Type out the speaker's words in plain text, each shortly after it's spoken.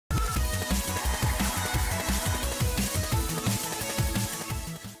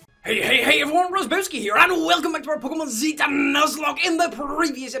Hey everyone, Razzbowski here, and welcome back to our Pokemon Zeta Nuzlocke. In the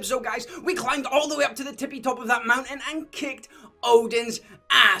previous episode, guys, we climbed all the way up to the tippy top of that mountain and kicked Odin's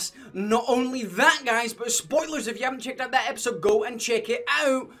ass. Not only that, guys, but spoilers, if you haven't checked out that episode, go and check it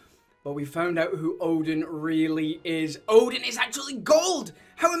out. But we found out who Odin really is. Odin is actually gold!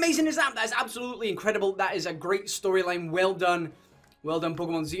 How amazing is that? That is absolutely incredible. That is a great storyline. Well done. Well done,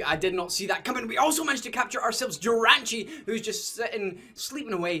 Pokemon Z. I did not see that coming. We also managed to capture ourselves Duranchi, who's just sitting,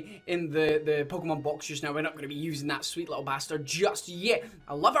 sleeping away in the Pokemon box just now. We're not going to be using that sweet little bastard just yet.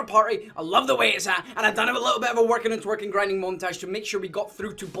 I love our party. I love the way it's at. And I've done a little bit of a working and twerking grinding montage to make sure we got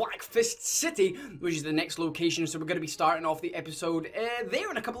through to Black Fist City, which is the next location. So we're going to be starting off the episode there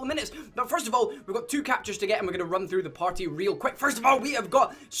in a couple of minutes. But first of all, we've got 2 captures to get, and we're going to run through the party real quick. First of all, we have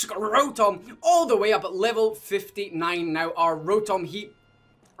got Rotom all the way up at level 59 now. Our Rotom Heat.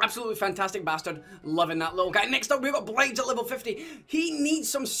 Absolutely fantastic bastard. Loving that little guy. Next up, we've got Blades at level 50. He needs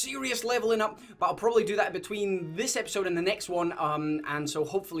some serious leveling up, but I'll probably do that between this episode and the next one. And so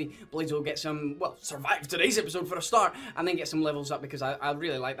hopefully Blades will get some, well, survive today's episode for a start, and then get some levels up, because I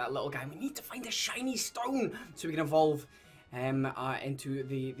really like that little guy. We need to find a shiny stone so we can evolve into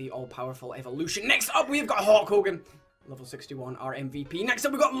the all-powerful evolution. Next up, we've got Hawk Hogan. Level 61, our MVP. Next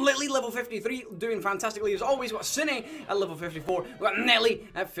up, we've got Lily, level 53, doing fantastically as always. We've got Cine at level 54. We've got Nelly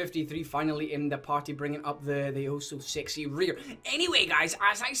at 53, finally in the party, bringing up the oh-so-sexy rear. Anyway, guys,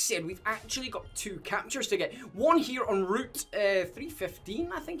 as I said, we've actually got 2 captures to get. One here on Route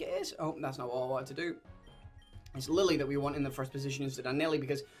 315, I think it is. Oh, that's not what I wanted to do. It's Lily that we want in the first position instead of Nelly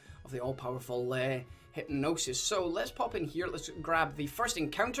because of the all-powerful hypnosis. So let's pop in here. Let's grab the first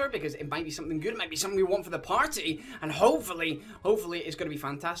encounter because it might be something good. It might be something we want for the party, and hopefully it's going to be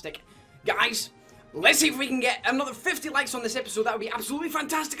fantastic. Guys, let's see if we can get another 50 likes on this episode. That would be absolutely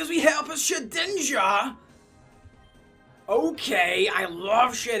fantastic as we hit up a Shedinja. Okay, I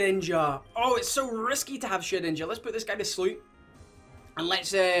love Shedinja. Oh, it's so risky to have Shedinja. Let's put this guy to sleep, and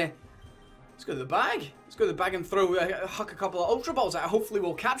let's go to the bag. Let's go to the bag and throw, huck a couple of Ultra Balls out. Hopefully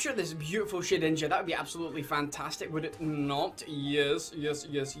we'll capture this beautiful Shedinja. That would be absolutely fantastic, would it not? Yes.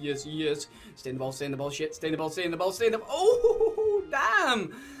 Stay in the ball, stay in the ball, shit. Stay in the ball, stay in the ball, stay in the ball. Oh,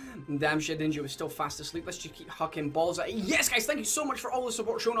 damn. Damn, Shedinja was still fast asleep. Let's just keep hucking balls at it. Yes, guys, thank you so much for all the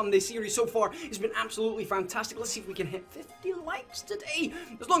support shown on this series so far. It's been absolutely fantastic. Let's see if we can hit 50 likes today.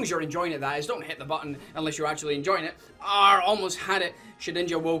 As long as you're enjoying it, that is. Don't hit the button unless you're actually enjoying it. Almost had it.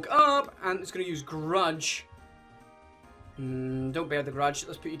 Shedinja woke up, and it's going to use Grudge. Don't bear the grudge.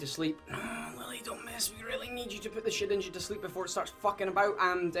 Let's put you to sleep. Lily, don't miss. We really need you to put the Shedinja to sleep before it starts fucking about.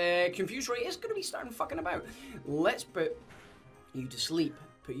 And Confuse Ray is going to be starting fucking about. Let's put you to sleep.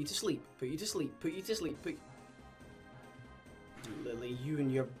 Put you to sleep. Put you to sleep. Put you to sleep. Lily, you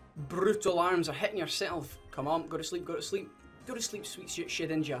and your brutal arms are hitting yourself. Come on, go to sleep. Go to sleep. Go to sleep, sweet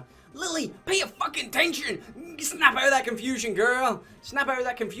Shedinja. Lily, pay your fucking attention. Snap out of that confusion, girl. Snap out of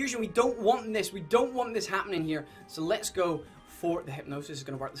that confusion. We don't want this. We don't want this happening here. So let's go for the hypnosis. It's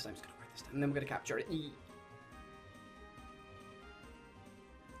going to work this time. It's going to work this time. And then we're going to capture it. We're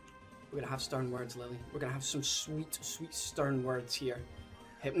going to have stern words, Lily. We're going to have some sweet stern words here.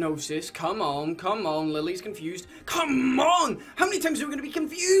 Hypnosis. Come on. Lily's confused. Come on. How many times are we going to be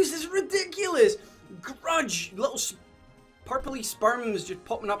confused? This is ridiculous. Grudge. Little purpley sperms just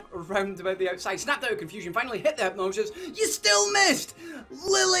popping up around about the outside. Snapped out of confusion. Finally hit the hypnosis. You still missed.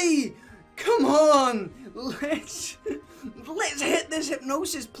 Lily. Come on. Let's hit this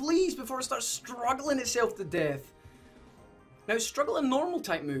hypnosis, please, before it starts struggling itself to death. Now, is struggle a normal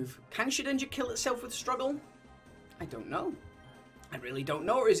type move? Can Shedinja kill itself with struggle? I don't know. I really don't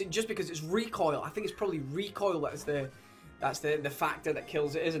know. Or is it just because it's recoil? I think it's probably recoil that's the factor that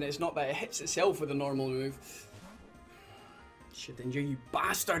kills it, isn't it? It's not that it hits itself with a normal move. Shedinja, you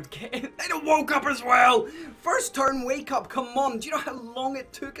bastard. They don't woke up as well. First turn wake up. Come on. Do you know how long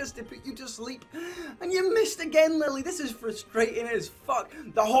it took us to put you to sleep? And you missed again, Lily. This is frustrating as fuck.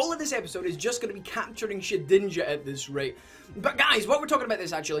 The whole of this episode is just going to be capturing Shedinja at this rate. But guys, while we're talking about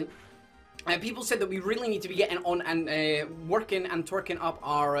this, actually, people said that we really need to be getting on and working and twerking up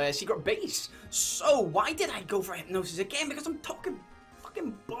our secret base. So why did I go for hypnosis again? Because I'm talking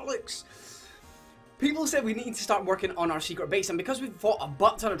fucking bollocks. People said we need to start working on our secret base, and because we've fought a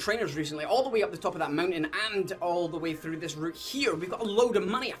butt ton of trainers recently, all the way up the top of that mountain and all the way through this route here, we've got a load of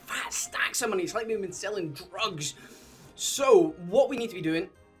money, a fat stacks of money. It's like we've been selling drugs. So what we need to be doing,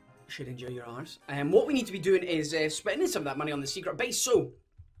 should enjoy your arse, and what we need to be doing is spending some of that money on the secret base. So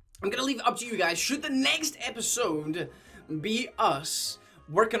I'm going to leave it up to you guys. Should the next episode be us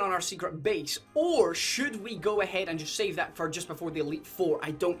working on our secret base, or should we go ahead and just save that for just before the Elite Four?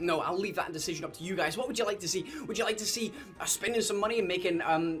 I don't know. I'll leave that decision up to you guys. What would you like to see? Would you like to see us spending some money and making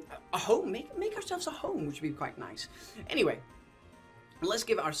a home? Make ourselves a home, which would be quite nice. Anyway, let's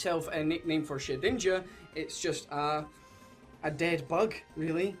give ourselves a nickname for Shedinja. It's just a dead bug,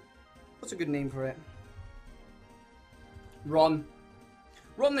 really. What's a good name for it? Ron.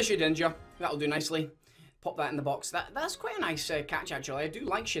 Ron the Shedinja. That'll do nicely. Pop that in the box. That's quite a nice catch, actually. I do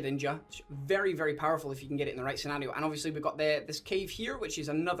like Shedinja. It's very, very powerful if you can get it in the right scenario. And obviously we've got this cave here, which is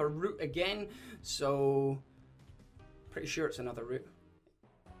another route again. So, pretty sure it's another route.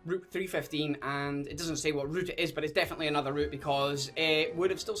 Route 315, and it doesn't say what route it is, but it's definitely another route because it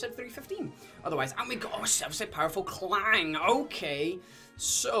would have still said 315 otherwise. And we got ourselves a powerful clang. Okay,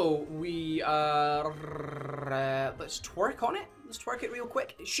 so we let's twerk on it. Let's twerk it real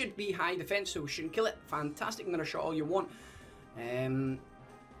quick. It should be high defense, so we shouldn't kill it. Fantastic mirror shot all you want.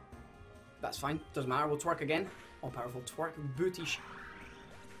 That's fine, doesn't matter. We'll twerk again. All powerful twerk booty.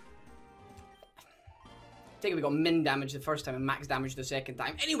 I think we got min damage the first time and max damage the second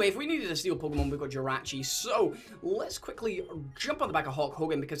time. Anyway, if we needed a steel Pokemon, we've got Jirachi. So, let's quickly jump on the back of Hulk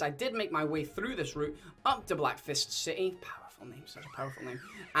Hogan because I did make my way through this route up to Black Fist City. Powerful name, such a powerful name.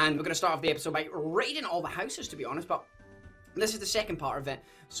 And we're going to start off the episode by raiding all the houses, to be honest, but this is the second part of it.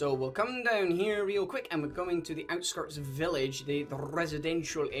 So, we'll come down here real quick and we're going to the outskirts village, the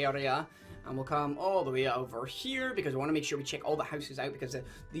residential area. And we'll come all the way over here because we want to make sure we check all the houses out because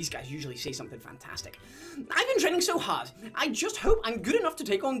these guys usually say something fantastic. I've been training so hard. I just hope I'm good enough to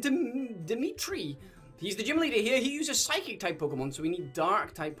take on Dimitri. He's the gym leader here. He uses psychic type Pokemon, so we need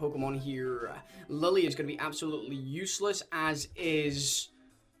dark type Pokemon here. Lily is going to be absolutely useless, as is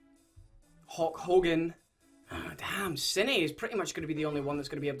Hulk Hogan. Oh, damn, Cine is pretty much going to be the only one that's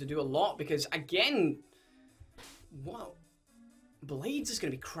going to be able to do a lot because, again, whoa. Blades is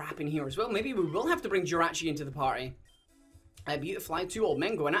going to be crap in here as well. Maybe we will have to bring Jirachi into the party. Beautifly, two old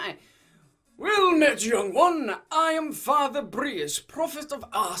men going at it. Well met, young one. I am Father Brius, Prophet of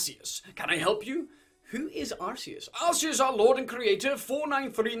Arceus. Can I help you? Who is Arceus? Arceus, our Lord and Creator,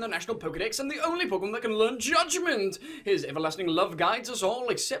 493 in the National Pokedex, and the only Pokemon that can learn Judgment. His everlasting love guides us all,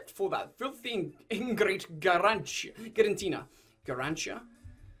 except for that filthy, ingrate Garantina. Garantia?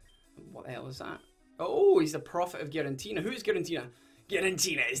 What the hell is that? Oh, he's the prophet of Garantina. Who is Garantina?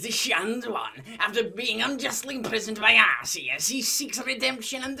 Garantina is the shunned one. After being unjustly imprisoned by Arceus, he seeks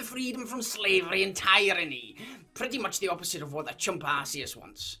redemption and the freedom from slavery and tyranny. Pretty much the opposite of what the chump Arceus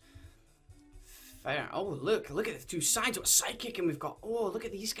wants. Fair. Oh, look at the two sides. What psychic, and we've got, oh, look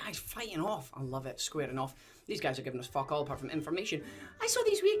at these guys fighting off. I love it, squaring off. These guys are giving us fuck all apart from information. I saw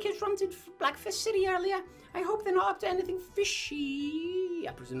these weird kids run to Black Fist City earlier. I hope they're not up to anything fishy.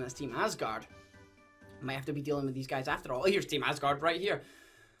 I presume that's Team Asgard. Might have to be dealing with these guys after all. Oh, here's Team Asgard right here.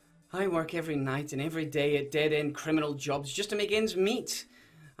 I work every night and every day at dead-end criminal jobs just to make ends meet.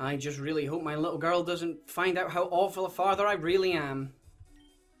 I just really hope my little girl doesn't find out how awful a father I really am.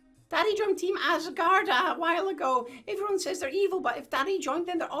 Daddy joined Team Asgard a while ago. Everyone says they're evil, but if Daddy joined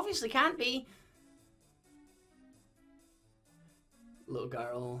them, there obviously can't be. Little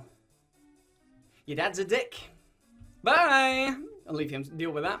girl. Your dad's a dick. Bye! I'll leave him to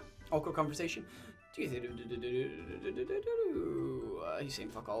deal with that. Awkward conversation. You seem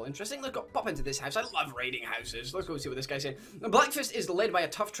fuck all interesting. Let's go pop into this house. I love raiding houses. Let's go see what this guy's saying. Blackfist is led by a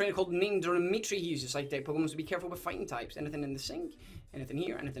tough trainer called named Dimitri. He uses psychic type Pokemon, so be careful with fighting types. Anything in the sink? Anything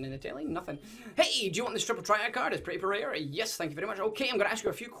here? Anything in the telly? Nothing. Hey, do you want this triple triad card? It's pretty rare. Yes, thank you very much. Okay, I'm going to ask you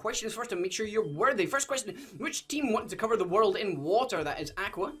a few questions first to make sure you're worthy. First question, which team wanted to cover the world in water? That is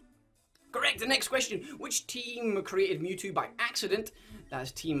Aqua. Correct. The next question, which team created Mewtwo by accident?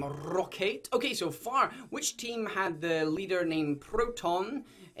 That's Team Rocket. Okay, so far, which team had the leader named Proton?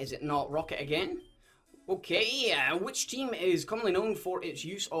 Is it not Rocket again? Okay, which team is commonly known for its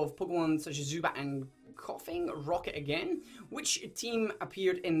use of Pokemon such as Zubat and Coughing? Rocket again. Which team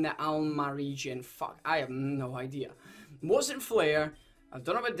appeared in the Alma region? Fuck, I have no idea. Was it Flare? I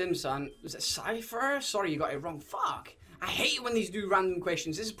don't know about Dimson. Was it Cypher? Sorry, you got it wrong. Fuck. I hate it when these do random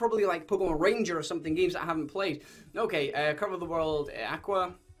questions. This is probably like Pokemon Ranger or something, games that I haven't played. Okay, cover the world,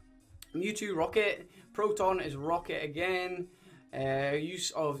 Aqua. Mewtwo, Rocket. Proton is Rocket again.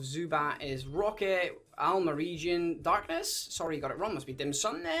 Use of Zubat is Rocket. Alma region, Darkness. Sorry, you got it wrong. Must be Dim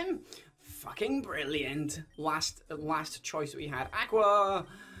Sun then. Fucking brilliant. Last choice that we had. Aqua.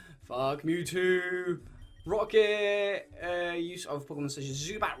 Fuck Mewtwo. Rocket, use of Pokemon such as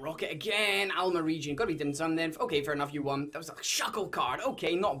Zubat, Rocket again, Alma region. Gotta be doing something. Okay, fair enough, you won. That was a Shuckle card.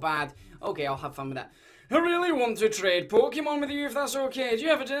 Okay, not bad. Okay, I'll have fun with that. I really want to trade Pokemon with you if that's okay. Do you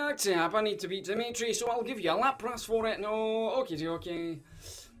have a dark tap? I need to beat Dimitri, so I'll give you a Lapras for it. No, okay.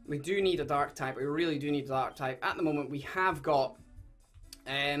 We do need a dark type. We really do need a dark type. At the moment, we have got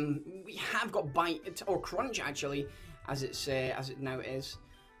Bite or Crunch actually, as it now is.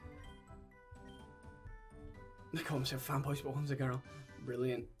 I call myself fanboy spawns a girl.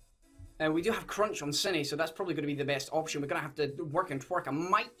 Brilliant. We do have Crunch on Cine, so that's probably going to be the best option. We're going to have to work and twerk. I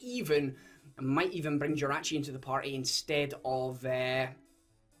might even bring Jirachi into the party instead of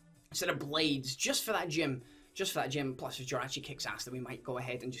Blades, just for that gym. Plus if Jirachi kicks ass, then we might go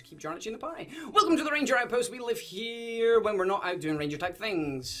ahead and just keep Jirachi in the party. Welcome to the Ranger Outpost. We live here when we're not out doing Ranger type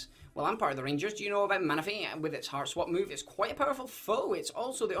things. Well, I'm part of the Rangers. Do you know about Manaphy? With its heart swap move, it's quite a powerful foe. It's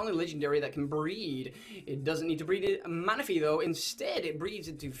also the only legendary that can breed. It doesn't need to breed Manaphy though. Instead, it breeds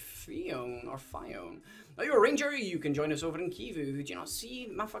into Fion or Fion. Are you a Ranger? You can join us over in Kivu. Did you not see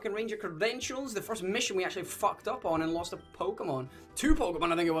my fucking Ranger credentials? The first mission we actually fucked up on and lost a Pokemon. 2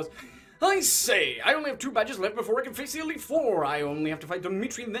 Pokemon, I think it was. I say, I only have 2 badges left before I can face the Elite Four. I only have to fight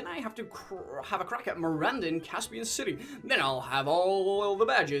Dimitri, then I have to have a crack at Miranda in Caspian City. Then I'll have all the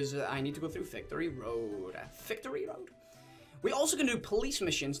badges. I need to go through Victory Road. Victory Road? We also can do police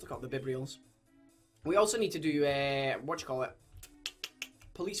missions. Look at the Bibrials. We also need to do,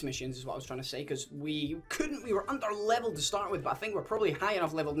 police missions is what I was trying to say, because we were under leveled to start with, but I think we're probably high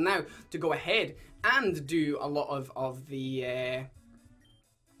enough leveled now to go ahead and do a lot of the,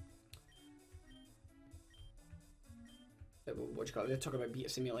 They're talking about beta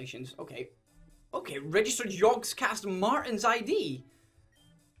simulations. Okay, registered Yogscast Martin's ID.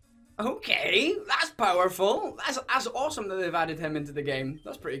 Okay, that's powerful. That's awesome that they've added him into the game.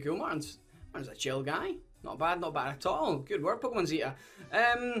 That's pretty cool. Martin's a chill guy. Not bad at all. Good work, Pokemon Zeta.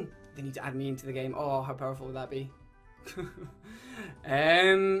 They need to add me into the game. Oh, how powerful would that be?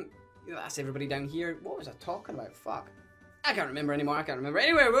 That's everybody down here. What was I talking about? Fuck. I can't remember anymore.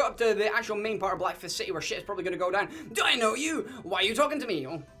 Anyway, we're up to the actual main part of Blackfist City where shit is probably going to go down. Do I know you? Why are you talking to me?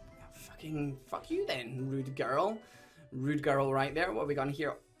 Oh, fucking fuck you then, rude girl. Rude girl right there. What have we got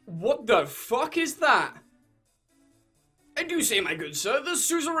here? What the fuck is that? I do say, my good sir, the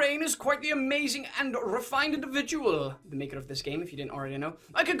Suzerain is quite the amazing and refined individual. The maker of this game, if you didn't already know.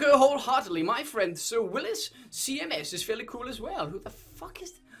 I concur wholeheartedly. My friend Sir Willis CMS is fairly cool as well. Who the fuck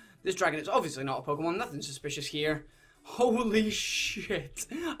is this dragon? Is obviously not a Pokemon. Nothing suspicious here. Holy shit.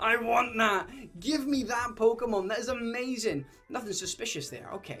 I want that. Give me that Pokemon. That is amazing. Nothing suspicious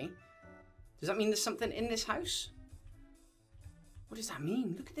there. Okay. Does that mean there's something in this house? What does that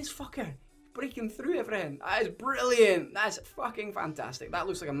mean? Look at this fucker. Breaking through everything. That is brilliant. That's fucking fantastic. That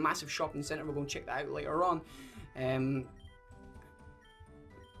looks like a massive shopping centre. We're going to check that out later on.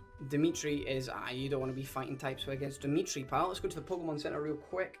 Dimitri is... you don't want to be fighting types against Dimitri, pal. Let's go to the Pokemon Centre real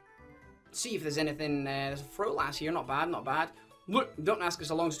quick. See if there's anything. There's a Frolass here. Not bad. Look, don't ask us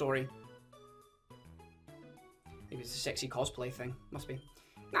a long story. Maybe it's a sexy cosplay thing. Must be.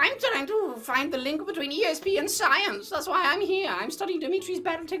 I'm trying to find the link between ESP and science. That's why I'm here. I'm studying Dimitri's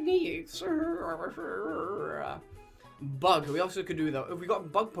battle techniques. Bug. We also could do that. If we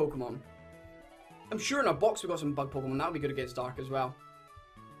got bug Pokemon. I'm sure in our box we got some bug Pokemon. That would be good against dark as well.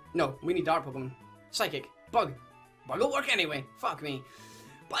 No, we need dark Pokemon. Psychic. Bug. Bug will work anyway. Fuck me.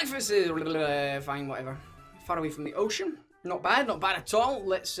 Blackfist is fine, whatever. Far away from the ocean. Not bad at all.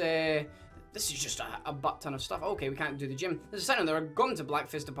 Let's, this is just a butt ton of stuff. Okay, we can't do the gym. There's a sign on there, going to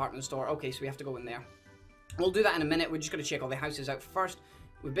Blackfist department store. Okay, so we have to go in there. We'll do that in a minute. We're just going to check all the houses out first.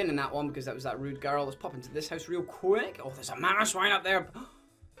 We've been in that one because that was that rude girl. Let's pop into this house real quick. Oh, there's a mana swine up there.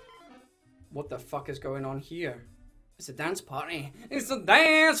 What the fuck is going on here? It's a dance party. It's a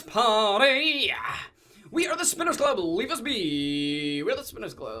dance party! We are the Spinners Club. Leave us be. We're the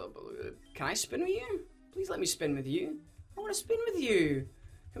Spinners Club. Can I spin with you? Please let me spin with you. I want to spin with you.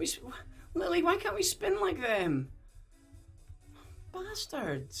 Can we? Lily, why can't we spin like them?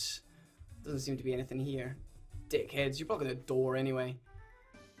 Bastards. Doesn't seem to be anything here. Dickheads. You're blocking the door anyway.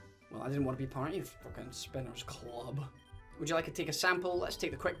 Well, I didn't want to be part of your fucking Spinners Club. Would you like to take a sample? Let's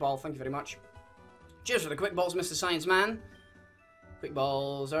take the quick ball. Thank you very much. Cheers for the quick balls, Mr. Science Man. Quick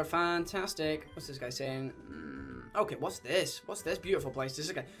balls are fantastic. What's this guy saying? Okay, what's this? What's this beautiful place? This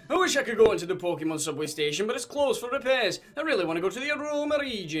is a guy. I wish I could go into the Pokemon subway station, but it's closed for repairs. I really want to go to the Aroma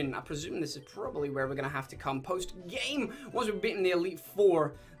region. I presume this is probably where we're going to have to come post-game. Once we've beaten the Elite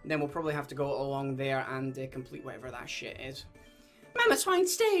Four, then we'll probably have to go along there and complete whatever that shit is. Mammoth Swine,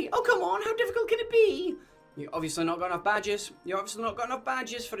 stay! Oh, come on, how difficult can it be? You obviously not got enough badges. You obviously not got enough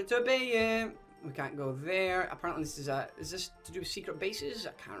badges for it to obey you. We can't go there. Apparently this is this to do with secret bases?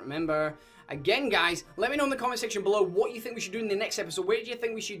 I can't remember. Again, guys, let me know in the comment section below what you think we should do in the next episode. Where do you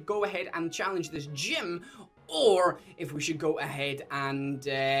think we should go ahead and challenge this gym? Or if we should go ahead and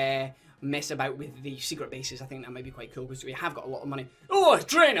mess about with the secret bases. I think that might be quite cool because we have got a lot of money. Oh,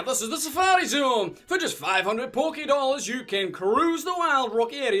 trainer, this is the Safari Zone. For just 500 Poké Dollars, you can cruise the wild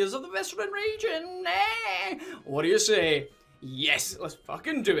rocky areas of the Vesryn region. What do you say? Yes, let's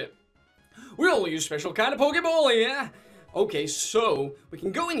fucking do it. We only use special kind of Pokeball, yeah? Okay, so we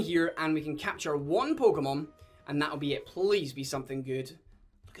can go in here and we can capture one Pokemon, and that'll be it. Please be something good.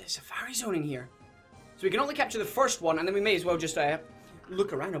 Look at the Safari Zone in here. So we can only capture the first one, and then we may as well just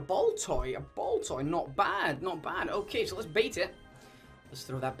look around. A ball toy, not bad, not bad. Okay, so let's bait it. Let's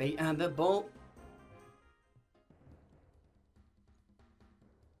throw that bait and the ball.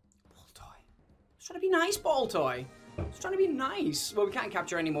 Ball toy. It's trying to be nice, ball toy. It's trying to be nice. Well, we can't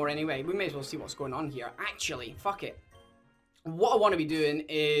capture any more anyway. We may as well see what's going on here. Actually, fuck it. What I want to be doing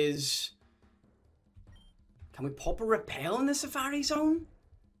is... Can we pop a repel in the Safari Zone?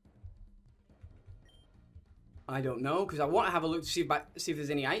 I don't know, because I want to have a look to see if there's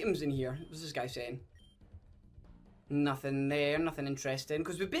any items in here. What's this guy saying? Nothing there, nothing interesting.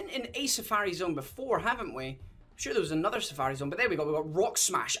 Because we've been in a Safari Zone before, haven't we? I'm sure there was another Safari Zone, but there we go. We've got Rock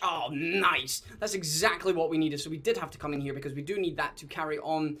Smash. Oh, nice. That's exactly what we needed. So we did have to come in here because we do need that to carry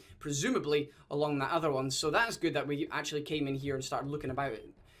on, presumably, along that other one. So that's good that we actually came in here and started looking about it.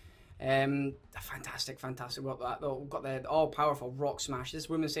 Fantastic, fantastic. We've got that, though. We've got the all-powerful Rock Smash. Is this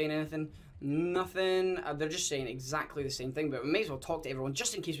woman saying anything? Nothing. They're just saying exactly the same thing, but we may as well talk to everyone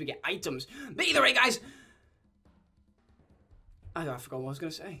just in case we get items. But either way, guys, I forgot what I was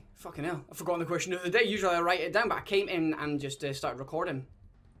going to say. Fucking hell. I've forgotten the question of the day. Usually I write it down, but I came in and just started recording.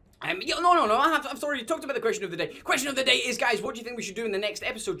 No. I've already talked about the question of the day. Question of the day is, guys, what do you think we should do in the next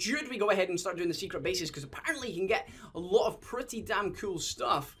episode? Should we go ahead and start doing the secret bases? Because apparently you can get a lot of pretty damn cool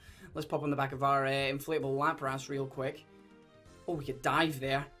stuff. Let's pop on the back of our inflatable Lapras real quick. Oh, we could dive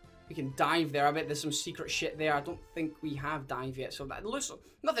there. We can dive there. I bet there's some secret shit there. I don't think we have dive yet. So that looks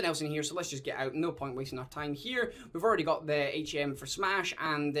nothing else in here. So let's just get out. No point wasting our time here. We've already got the HM for Smash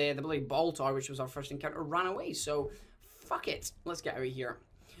and the bloody Ball Toy, which was our first encounter, ran away. So fuck it. Let's get out of here.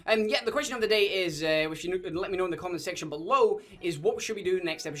 And yeah, the question of the day is, which you can let me know in the comment section below, is what should we do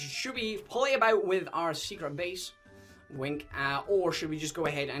next episode? Should we play about with our secret base? Wink. Or should we just go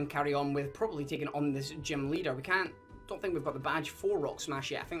ahead and carry on with probably taking on this gym leader? We don't think we've got the badge for Rock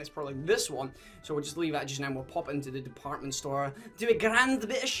Smash yet. I think that's probably this one. So we'll just leave that just now. We'll pop into the department store, do a grand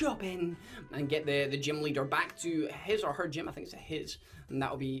bit of shopping, and get the gym leader back to his or her gym. I think it's a his, and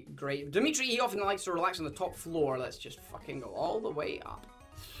that'll be great. Dimitri, he often likes to relax on the top floor. Let's just fucking go all the way up.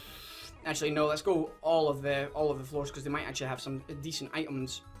 Actually, no. Let's go all of the floors because they might actually have some decent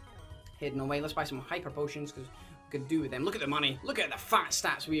items hidden away. Let's buy some hyper potions because could do with them. Look at the money. Look at the fat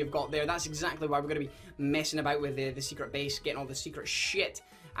stats we have got there. That's exactly why we're going to be messing about with the secret base, getting all the secret shit,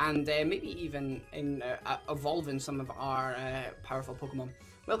 and maybe even in evolving some of our powerful Pokemon.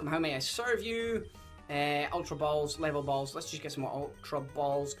 Welcome. How may I serve you? Ultra balls, level balls. Let's just get some more ultra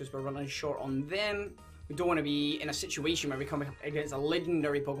balls because we're running short on them. We don't want to be in a situation where we come against a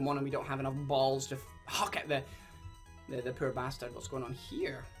legendary Pokemon and we don't have enough balls to huck at the poor bastard. What's going on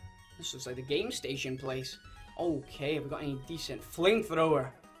here? This looks like the game station place. Okay, have we got any decent flamethrower?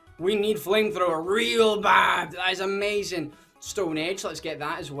 We need flamethrower real bad. That is amazing. Stone Edge, let's get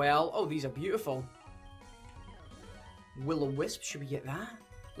that as well. Oh, these are beautiful. Will-O-Wisp, should we get that?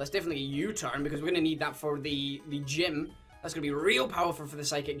 Let's definitely get U-turn because we're going to need that for the gym. That's going to be real powerful for the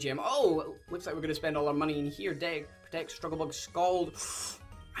Psychic Gym. Oh, looks like we're going to spend all our money in here. Dig, Protect, Struggle Bug, Scald,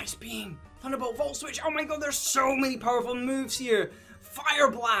 Ice Beam, Thunderbolt, Volt Switch. Oh my god, there's so many powerful moves here. Fire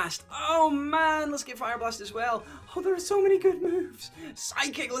Blast! Oh man, let's get Fire Blast as well. Oh, there are so many good moves.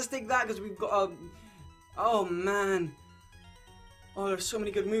 Psychic, let's take that because we've got oh man. Oh, there's so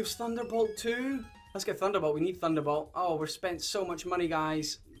many good moves. Thunderbolt too. Let's get Thunderbolt. We need Thunderbolt. Oh, we're spent so much money,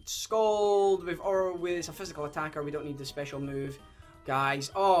 guys. Scald with it's a physical attacker. We don't need the special move,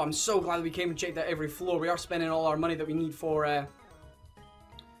 guys. Oh, I'm so glad we came and checked out every floor. We are spending all our money that we need for a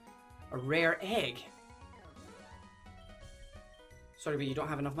rare egg. Sorry, but you don't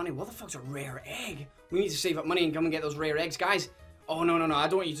have enough money. What the fuck's a rare egg? We need to save up money and come and get those rare eggs, guys. Oh, no. I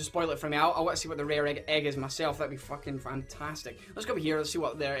don't want you to spoil it for me. I want to see what the rare egg is myself. That'd be fucking fantastic. Let's go over here. Let's see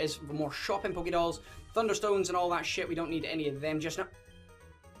what there is. More shopping Pokédolls, Thunderstones, and all that shit. We don't need any of them just now.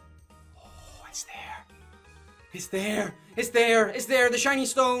 Oh, it's there. It's there. It's there. It's there. The shiny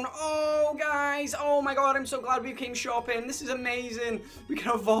stone. Oh, guys. Oh, my God. I'm so glad we came shopping. This is amazing. We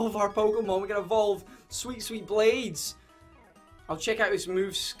can evolve our Pokemon. We can evolve sweet, sweet Blades. I'll check out his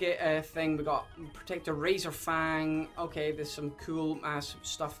move thing. We got Protector Razor Fang. Okay, there's some cool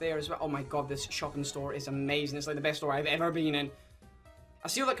stuff there as well. Oh my god, this shopping store is amazing. It's like the best store I've ever been in. A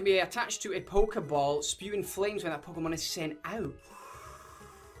seal that can be attached to a Pokeball, spewing flames when that Pokemon is sent out.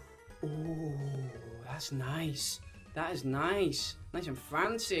 Oh, that's nice. That is nice. Nice and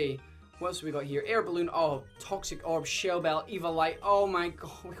fancy. What else have we got here? Air Balloon. Oh, Toxic Orb, Shell Bell, Evilite. Oh my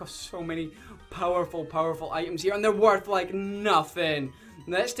god, we got so many powerful, powerful items here, and they're worth like nothing.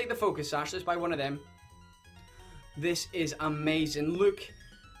 Let's take the Focus Sash. Let's buy one of them. This is amazing. Look.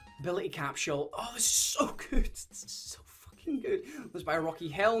 Ability Capsule. Oh, this is so good. This is so fucking good. Let's buy a Rocky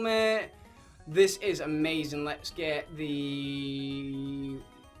Helmet. This is amazing. Let's get the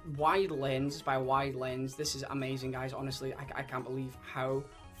Wide Lens. Let's buy a Wide Lens. This is amazing, guys. Honestly, I can't believe how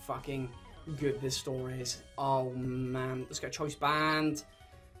fucking good this store is. Oh man. Let's get a Choice Band.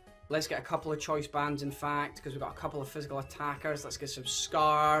 Let's get a couple of Choice Bands, in fact, because we've got a couple of physical attackers. Let's get some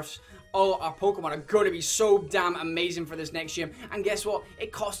Scarves. Oh, our Pokemon are going to be so damn amazing for this next gym. And guess what?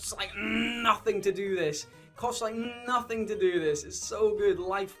 It costs like nothing to do this. It costs like nothing to do this. It's so good.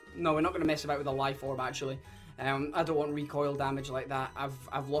 Life. No, we're not going to mess about with the Life Orb, actually. I don't want recoil damage like that.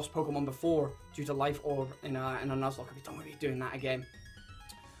 I've lost Pokemon before due to Life Orb in a Nuzlocke. I don't want to be doing that again.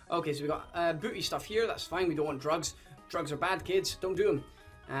 Okay, so we got booty stuff here. That's fine. We don't want drugs. Drugs are bad, kids. Don't do them.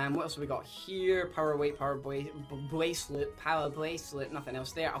 What else have we got here? Power Weight, Power Bracelet, nothing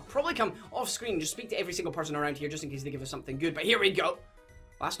else there. I'll probably come off screen and just speak to every single person around here just in case they give us something good. But here we go.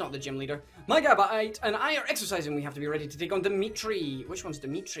 Well, that's not the gym leader. My Gabite and I are exercising. We have to be ready to take on Dimitri. Which one's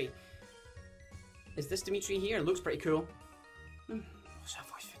Dimitri? Is this Dimitri here? Looks pretty cool. What's that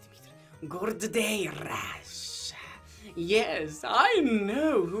voice for Dimitri? Good day, Raz. Yes, I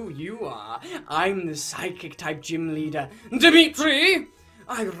know who you are. I'm the psychic type gym leader, Dimitri.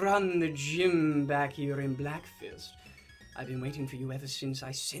 I run the gym back here in Blackfist. I've been waiting for you ever since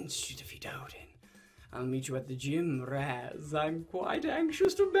I sensed you defeat Odin. I'll meet you at the gym, Raz. I'm quite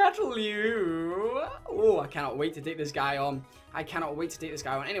anxious to battle you. Oh, I cannot wait to take this guy on.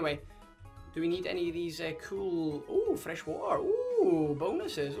 Anyway, do we need any of these cool... Ooh, fresh water. Ooh,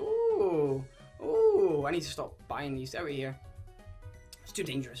 bonuses. Ooh, I need to stop buying these out of here. It's too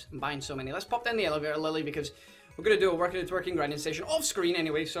dangerous. I'm buying so many. Let's pop down the elevator, Lily, because we're going to do a working grinding station off screen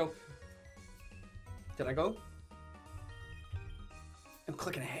anyway, so... Did I go? I'm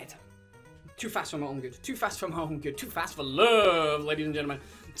clicking ahead. Too fast for my own good. Too fast for my own good. Too fast for love, ladies and gentlemen.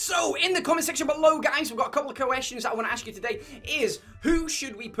 So, in the comment section below, guys, we've got a couple of questions that I want to ask you today. Is, who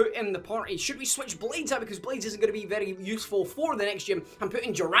should we put in the party? Should we switch Blades out because Blades isn't going to be very useful for the next gym and put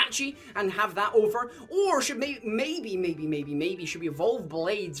in Jirachi and have that over? Or should maybe should we evolve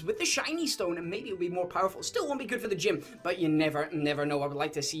Blades with the Shiny Stone and maybe it'll be more powerful? Still won't be good for the gym, but you never know. I would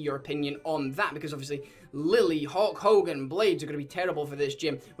like to see your opinion on that because obviously Lily, Hulk Hogan, Blades are going to be terrible for this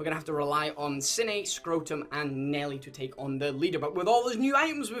gym. We're going to have to rely on Cine, Scrotum, and Nelly to take on the leader. But with all those new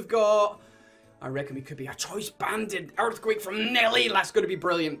items we've got, I reckon we could be a Choice Banded Earthquake from Nelly. That's going to be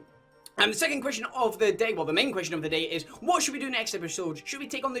brilliant. And the second question of the day, well, the main question of the day is, what should we do next episode? Should we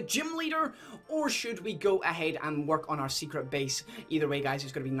take on the gym leader, or should we go ahead and work on our secret base? Either way, guys,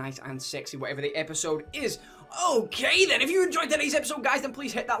 it's going to be nice and sexy, whatever the episode is. Okay, then, if you enjoyed today's episode, guys, then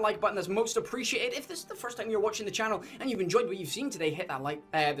please hit that like button. That's most appreciated. If this is the first time you're watching the channel and you've enjoyed what you've seen today, hit that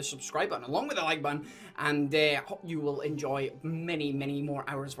the subscribe button along with the like button, and you will enjoy many more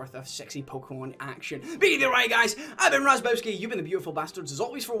hours worth of sexy Pokemon action. But either way, guys, I've been Razzbowski. You've been the beautiful bastards as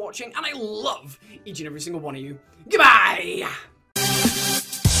always for watching, and I love each and every single one of you. Goodbye!